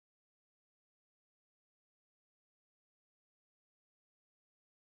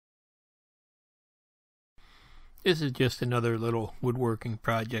This is just another little woodworking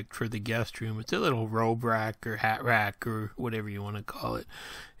project for the guest room. It's a little robe rack or hat rack or whatever you want to call it.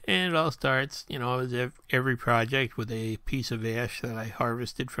 And it all starts, as every project, with a piece of ash that I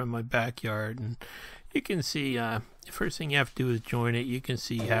harvested from my backyard. And you can see, the first thing you have to do is join it. You can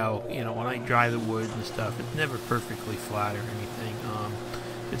see how, when I dry the wood and stuff, it's never perfectly flat or anything.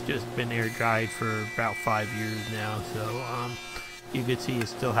 It's just been air dried for about 5 years now, so you can see it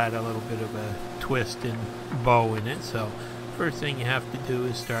still had a little bit of a twist and bow in it. So first thing you have to do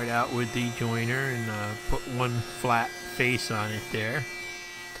is start out with the joiner and put one flat face on it there.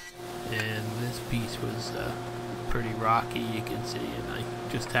 And this piece was pretty rocky, you can see, and I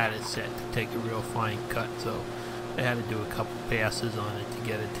just had it set to take a real fine cut, so I had to do a couple passes on it to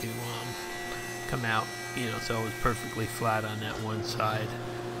get it to come out, so it was perfectly flat on that one side.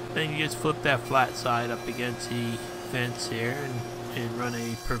 Then you just flip that flat side up against the fence there and run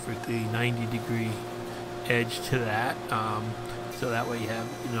a perfectly 90-degree edge to that, so that way you have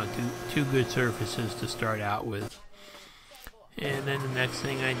two good surfaces to start out with. And then the next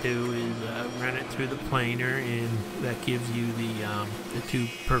thing I do is run it through the planer, and that gives you the two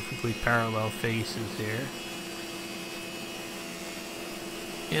perfectly parallel faces there.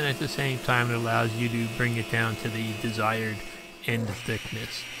 And at the same time, it allows you to bring it down to the desired end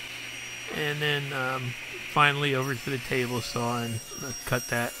thickness. And then finally over to the table saw and cut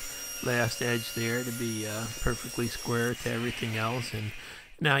that last edge there to be perfectly square to everything else. And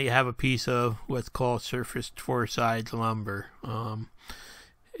now you have a piece of what's called surfaced four-sides lumber.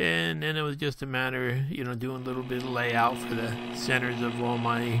 And then it was just a matter, doing a little bit of layout for the centers of all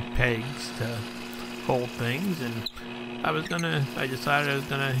my pegs to hold things. And I decided I was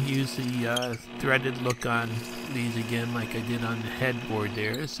gonna use the threaded look on these again, like I did on the headboard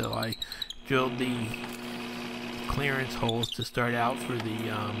there. So I drilled the clearance holes to start out for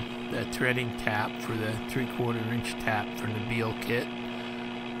the threading tap for the 3/4 inch tap from the Beal kit.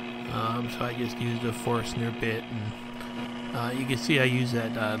 So I just used a Forstner bit, and you can see I use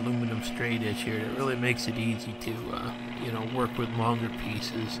that aluminum straight edge here. It really makes it easy to work with longer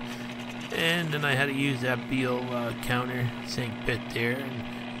pieces. And then I had to use that Beal countersink bit there,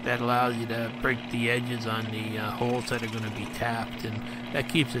 and that allows you to break the edges on the holes that are going to be tapped, and that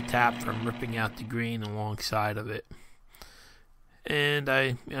keeps the tap from ripping out the grain alongside of it. And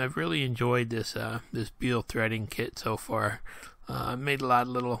I've really enjoyed this Beal threading kit so far. I made a lot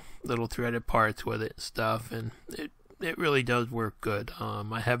of little threaded parts with it and stuff, and it really does work good.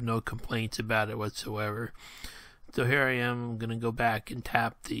 I have no complaints about it whatsoever. So here I am. I'm going to go back and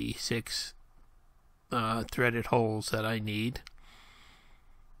tap the 6 threaded holes that I need.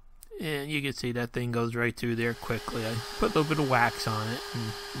 And you can see that thing goes right through there quickly. I put a little bit of wax on it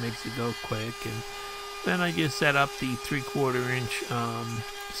and makes it go quick. And then I just set up the 3/4 inch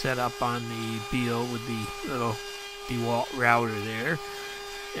setup on the Beal with the little DeWalt router there.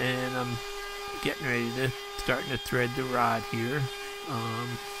 And I'm getting ready to starting to thread the rod here.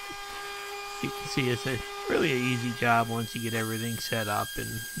 You can see it's really an easy job once you get everything set up, and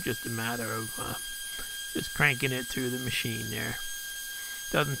just a matter of just cranking it through the machine there.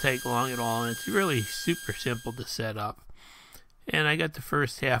 Doesn't take long at all, and it's really super simple to set up. And I got the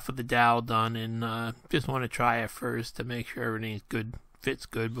first half of the dowel done, and just want to try it first to make sure everything's good, fits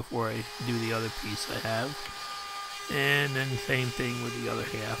good before I do the other piece I have. And then the same thing with the other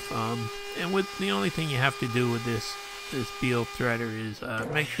half. And with the only thing you have to do with this Beal threader is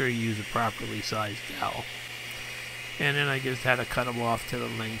make sure you use a properly sized dowel. And then I just had to cut them off to the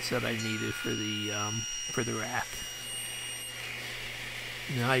lengths that I needed for the rack.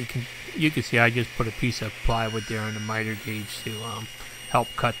 Now you can see I just put a piece of plywood there on the miter gauge to help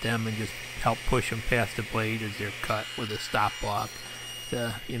cut them and just help push them past the blade as they're cut with a stop block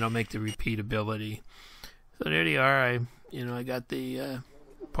to make the repeatability. So there they are. I got the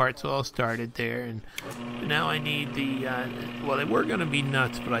parts all started there, and now I need the well, they were going to be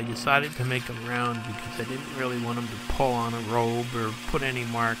nuts, but I decided to make them round because I didn't really want them to pull on a robe or put any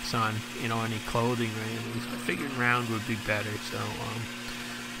marks on any clothing or anything, so I figured round would be better. So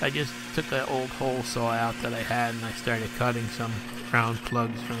I just took an old hole saw out that I had, and I started cutting some round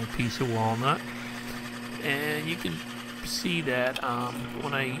plugs from a piece of walnut. And you can see that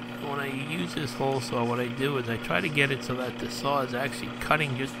when I use this hole saw, what I do is I try to get it so that the saw is actually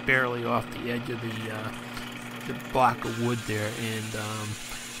cutting just barely off the edge of the block of wood there, and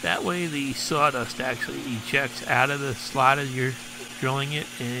that way the sawdust actually ejects out of the slot as you're drilling it,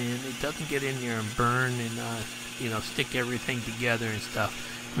 and it doesn't get in there and burn and stick everything together and stuff.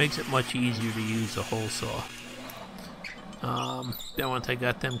 Makes it much easier to use the hole saw. Then once I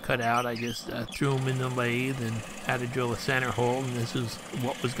got them cut out, I just threw them in the lathe and had to drill a center hole, and this is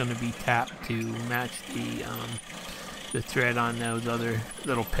what was going to be tapped to match the thread on those other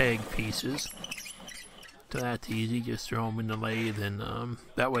little peg pieces. So that's easy, just throw them in the lathe, and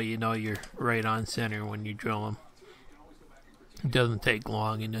that way you know you're right on center when you drill them. It doesn't take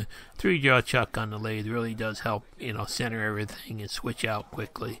long, and the 3-jaw chuck on the lathe really does help, you know, center everything and switch out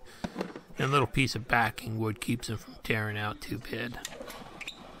quickly. And a little piece of backing wood keeps them from tearing out too bad.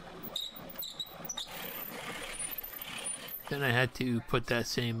 Then I had to put that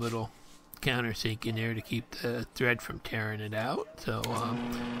same little countersink in there to keep the thread from tearing it out. So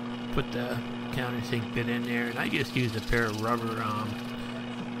put the countersink bit in there, and I just used a pair of rubber,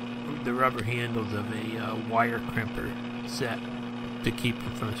 the rubber handles of a wire crimper set to keep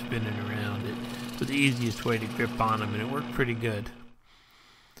them from spinning around. It was the easiest way to grip on them, and it worked pretty good.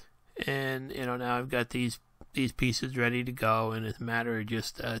 And you know, now I've got these pieces ready to go, and it's a matter of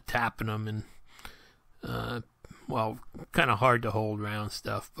just tapping them, and well, kind of hard to hold round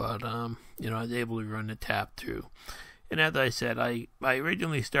stuff, but you know, I was able to run the tap through. And as I said, I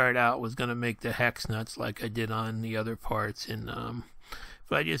originally started out was going to make the hex nuts like I did on the other parts, and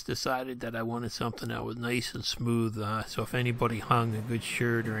but I just decided that I wanted something that was nice and smooth, so if anybody hung a good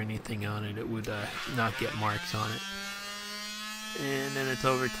shirt or anything on it, it would not get marks on it. And then it's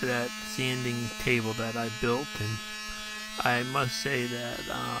over to that sanding table that I built, and I must say that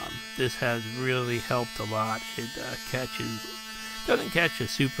this has really helped a lot. It doesn't catch a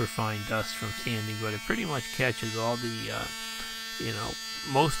super fine dust from sanding, but it pretty much catches all the, you know,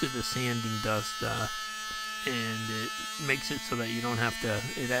 most of the sanding dust, and it makes it so that you don't have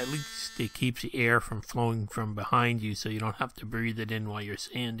to, at least it keeps the air from flowing from behind you, so you don't have to breathe it in while you're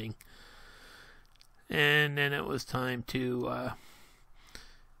sanding. And then it was time to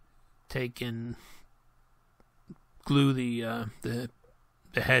take and glue the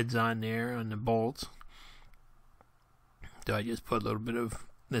heads on there on the bolts. So I just put a little bit of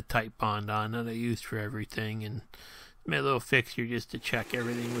the tight bond on that I used for everything, and made a little fixture just to check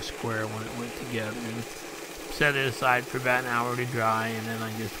everything was square when it went together, and set it aside for about an hour to dry. And then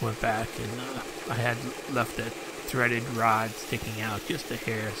I just went back, and I had left that threaded rod sticking out just a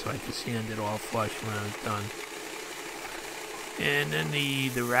hair so I could sand it all flush when I was done. And then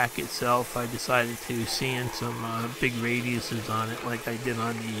the rack itself, I decided to sand some big radiuses on it like I did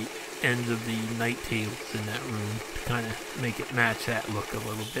on the ends of the night tables in that room to kind of make it match that look a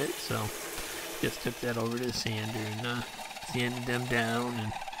little bit. So just took that over to the sander and sanded them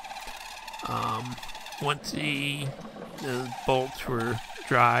down, and once the bolts were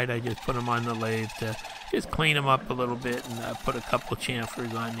dried, I just put them on the lathe to just clean them up a little bit, and put a couple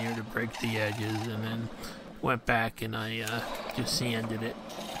chamfers on there to break the edges, and then went back and I just sanded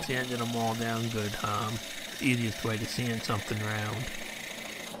them all down good. Easiest way to sand something round.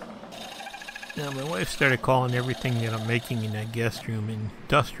 Now my wife started calling everything that I'm making in that guest room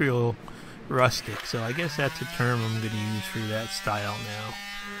industrial rustic, so I guess that's a term I'm going to use for that style now.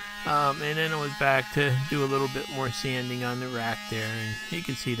 And then I was back to do a little bit more sanding on the rack there, and you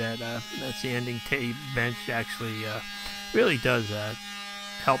can see that that sanding bench actually really does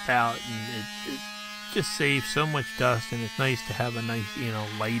help out, and it just saves so much dust, and it's nice to have a nice, you know,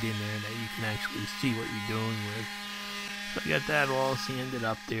 light in there that you can actually see what you're doing with. So I got that all sanded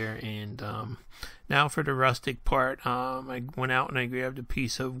up there, and now for the rustic part, I went out and I grabbed a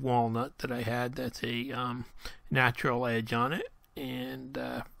piece of walnut that I had that's a natural edge on it, and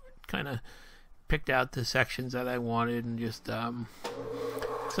kind of picked out the sections that I wanted, and just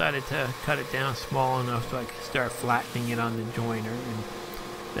decided to cut it down small enough so I could start flattening it on the joiner, and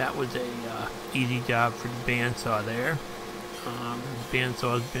that was a easy job for the bandsaw there. The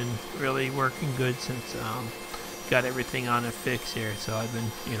bandsaw's been really working good since got everything on a fix here, so I've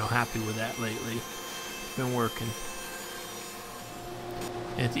been, you know, happy with that lately. It's been working.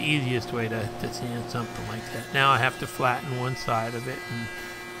 And it's the easiest way to sand something like that. Now I have to flatten one side of it, and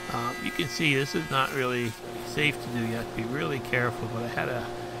you can see this is not really safe to do. You have to be really careful, but I had to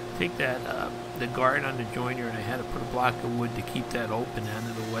take that the guard on the joiner, and I had to put a block of wood to keep that open out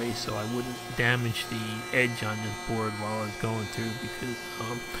of the way so I wouldn't damage the edge on this board while I was going through, because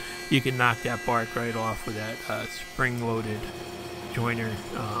you can knock that bark right off with that spring-loaded joiner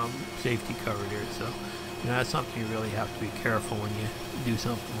safety cover there. So, you know, that's something you really have to be careful when you do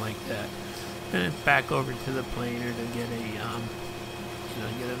something like that. Then it's back over to the planer to get a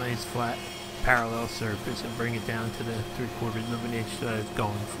get a nice flat parallel surface and bring it down to the 3/4 of an inch that I was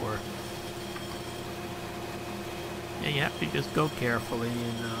going for. And you have to just go carefully,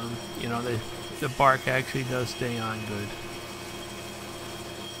 and you know, the bark actually does stay on good.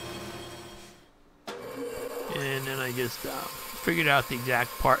 And then I just figured out the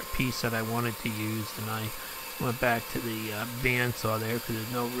exact piece that I wanted to use, and I went back to the bandsaw there because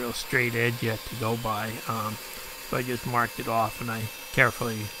there's no real straight edge yet to go by. So I just marked it off, and I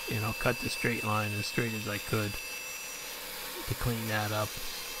carefully, cut the straight line as straight as I could to clean that up.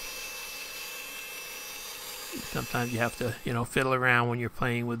 Sometimes you have to, fiddle around when you're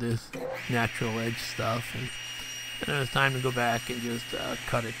playing with this natural edge stuff, and then it's time to go back and just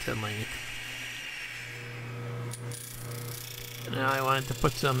cut it to length. Now I wanted to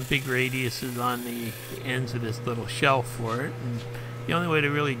put some big radiuses on the ends of this little shelf for it, and the only way to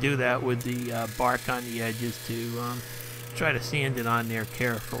really do that with the bark on the edge is to try to sand it on there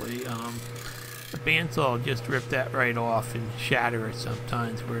carefully. The bandsaw will just rip that right off and shatter it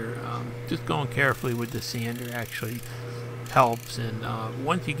sometimes, where just going carefully with the sander actually helps. And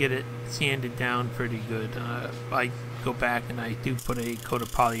once you get it sanded down pretty good, I go back and I do put a coat of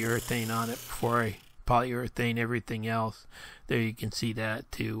polyurethane on it before I polyurethane everything else. There you can see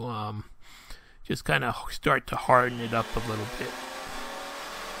that to just kind of start to harden it up a little bit.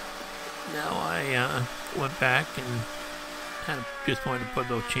 Now I went back and kind of just wanted to put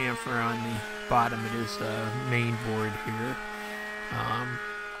a little chamfer on the bottom of this main board here,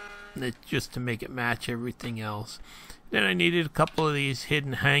 just to make it match everything else. Then I needed a couple of these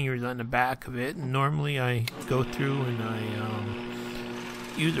hidden hangers on the back of it, and normally I go through and I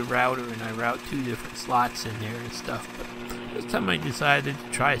use a router and I route 2 different slots in there and stuff, but this time I decided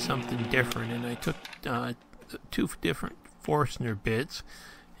to try something different, and I took 2 different Forstner bits,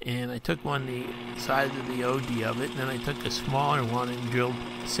 and I took one the size of the OD of it, and then I took a smaller one and drilled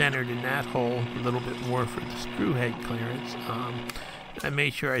centered in that hole a little bit more for the screw head clearance. I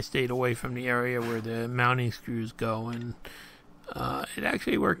made sure I stayed away from the area where the mounting screws go, and it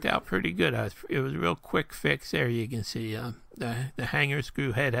actually worked out pretty good. It was a real quick fix there. You can see the hanger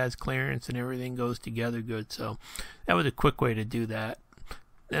screw head has clearance and everything goes together good, so that was a quick way to do that.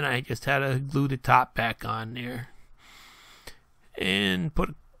 Then I just had to glue the top back on there and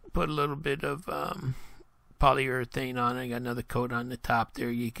put a little bit of polyurethane on it. I got another coat on the top there,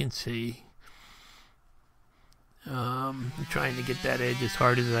 you can see. I'm trying to get that edge as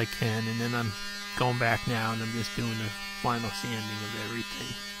hard as I can, and then I'm going back now and I'm just doing the final sanding of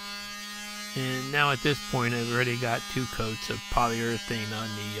everything. And now at this point I've already got 2 coats of polyurethane on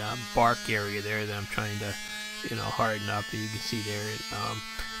the bark area there that I'm trying to harden up. You can see there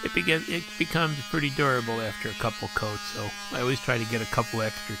it becomes pretty durable after a couple coats, so I always try to get a couple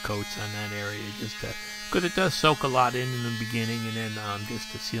extra coats on that area just because it does soak a lot in the beginning, and then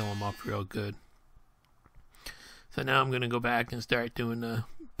just to seal them up real good. So now I'm going to go back and start doing the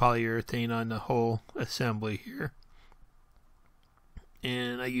polyurethane on the whole assembly here.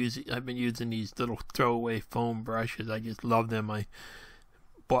 And I've been using these little throwaway foam brushes. I just love them. I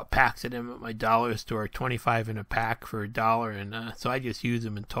bought packs of them at my dollar store, 25 in a pack for $1, and so I just use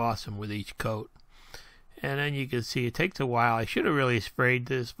them and toss them with each coat. And then you can see it takes a while. I should have really sprayed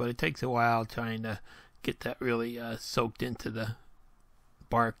this, but it takes a while trying to get that really soaked into the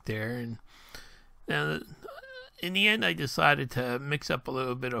bark there. And now, in the end, I decided to mix up a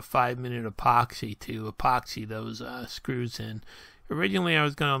little bit of 5-minute epoxy to epoxy those screws in. Originally, I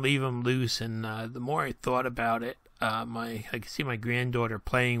was going to leave them loose, and the more I thought about it, I could see my granddaughter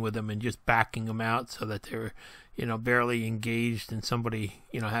playing with them and just backing them out so that they were, barely engaged, and somebody,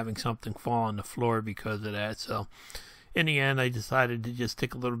 having something fall on the floor because of that. So, in the end, I decided to just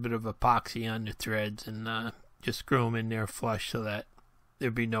stick a little bit of epoxy on the threads and just screw them in there flush so that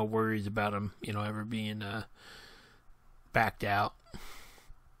there'd be no worries about them, ever being backed out.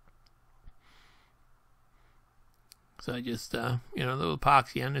 So I just, a little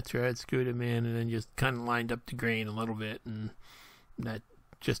epoxy on the thread, screwed them in, and then just kind of lined up the grain a little bit, and that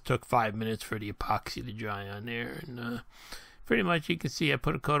just took 5 minutes for the epoxy to dry on there. And pretty much you can see I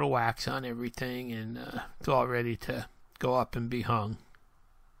put a coat of wax on everything, and it's all ready to go up and be hung.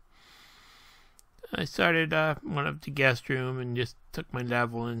 I started one up the guest room and just took my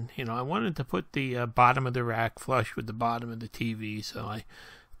level, and I wanted to put the bottom of the rack flush with the bottom of the TV, so I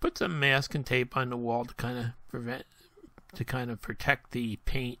put some masking tape on the wall to kind of protect the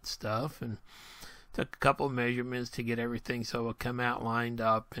paint stuff, and took a couple of measurements to get everything so it would come out lined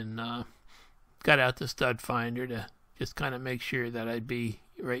up, and got out the stud finder to just kind of make sure that I'd be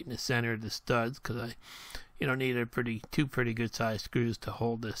right in the center of the studs, because I needed two pretty good sized screws to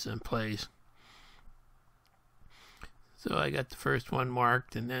hold this in place. So I got the first one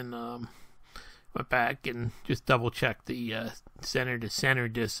marked, and then went back and just double checked the center to center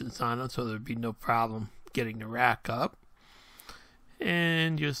distance on it so there'd be no problem getting the rack up,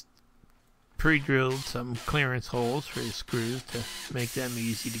 and just pre-drilled some clearance holes for the screws to make them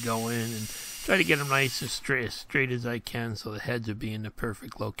easy to go in. And try to get them nice and straight as I can, so the heads would be in the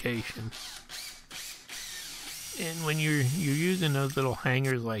perfect location. And when you're using those little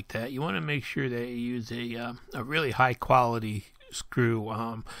hangers like that, you want to make sure that you use a really high quality screw.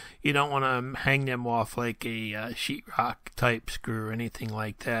 You don't want to hang them off like a sheetrock type screw or anything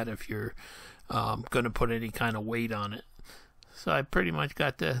like that if you're going to put any kind of weight on it. So I pretty much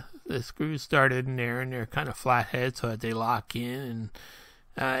got the screws started in there, and they're kind of flat head so that they lock in, and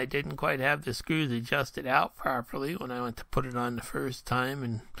I didn't quite have the screws adjusted out properly when I went to put it on the first time,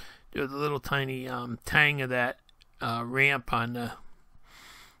 and there was a little tiny tang of that ramp on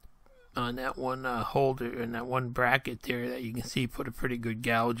that one holder and that one bracket there that you can see put a pretty good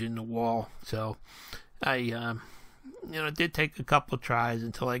gouge in the wall. So I it did take a couple tries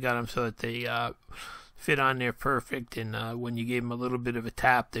until I got them so that they fit on there perfect, and when you gave them a little bit of a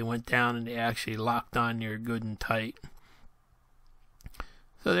tap, they went down and they actually locked on there good and tight.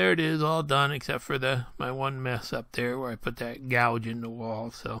 So there it is, all done except for my one mess up there where I put that gouge in the wall.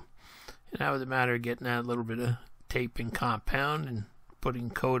 So that was a matter of getting that little bit of tape and compound and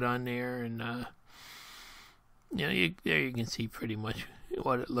putting coat on there, and there you can see pretty much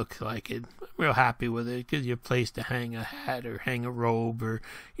what it looks like. I'm real happy with it. It gives you a place to hang a hat or hang a robe, or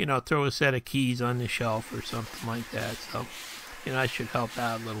throw a set of keys on the shelf or something like that. So I should help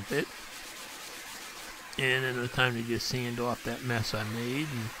out a little bit. And then it was time to just sand off that mess I made,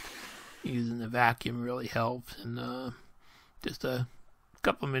 and using the vacuum really helps, and just a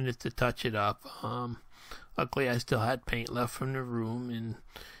couple minutes to touch it up. Luckily I still had paint left from the room, and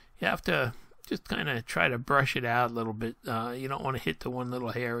you have to just kind of try to brush it out a little bit. You don't want to hit the one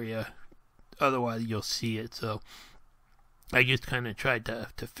little area, otherwise you'll see it. So I just kind of tried to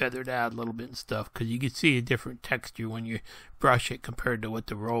feather it out a little bit and stuff, because you can see a different texture when you brush it compared to what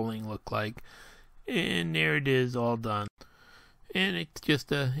the rolling looked like. And there it is, all done. And it's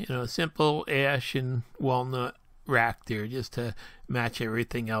just a simple ash and walnut rack there, just to match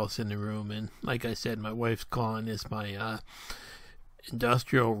everything else in the room. And like I said, my wife's calling this my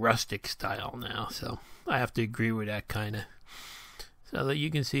industrial rustic style now, so I have to agree with that kind of. So that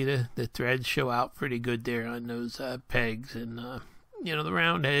you can see the threads show out pretty good there on those pegs, and the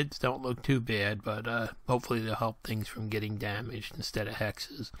round heads don't look too bad, but hopefully they'll help things from getting damaged instead of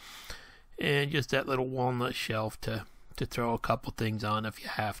hexes. And just that little walnut shelf to throw a couple things on if you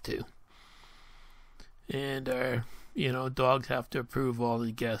have to. And dogs have to approve all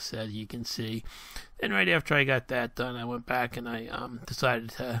the guests, as you can see. And right after I got that done, I went back and I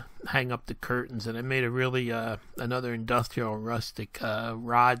decided to hang up the curtains, and I made a really another industrial rustic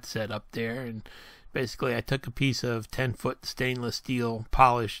rod set up there. And basically I took a piece of 10-foot stainless steel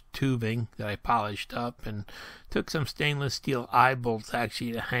polished tubing that I polished up, and took some stainless steel eye bolts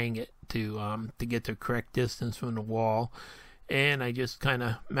actually to hang it to get the correct distance from the wall. And I just kind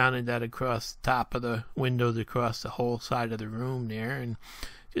of mounted that across the top of the windows across the whole side of the room there, and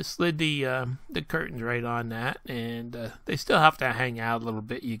just slid the curtains right on that. And they still have to hang out a little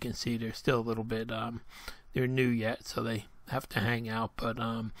bit. You can see they're still a little bit they're new yet, so they have to hang out. But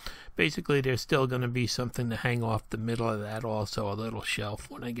basically there's still going to be something to hang off the middle of that, also a little shelf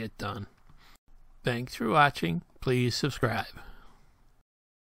when I get done. Thanks for watching. Please subscribe.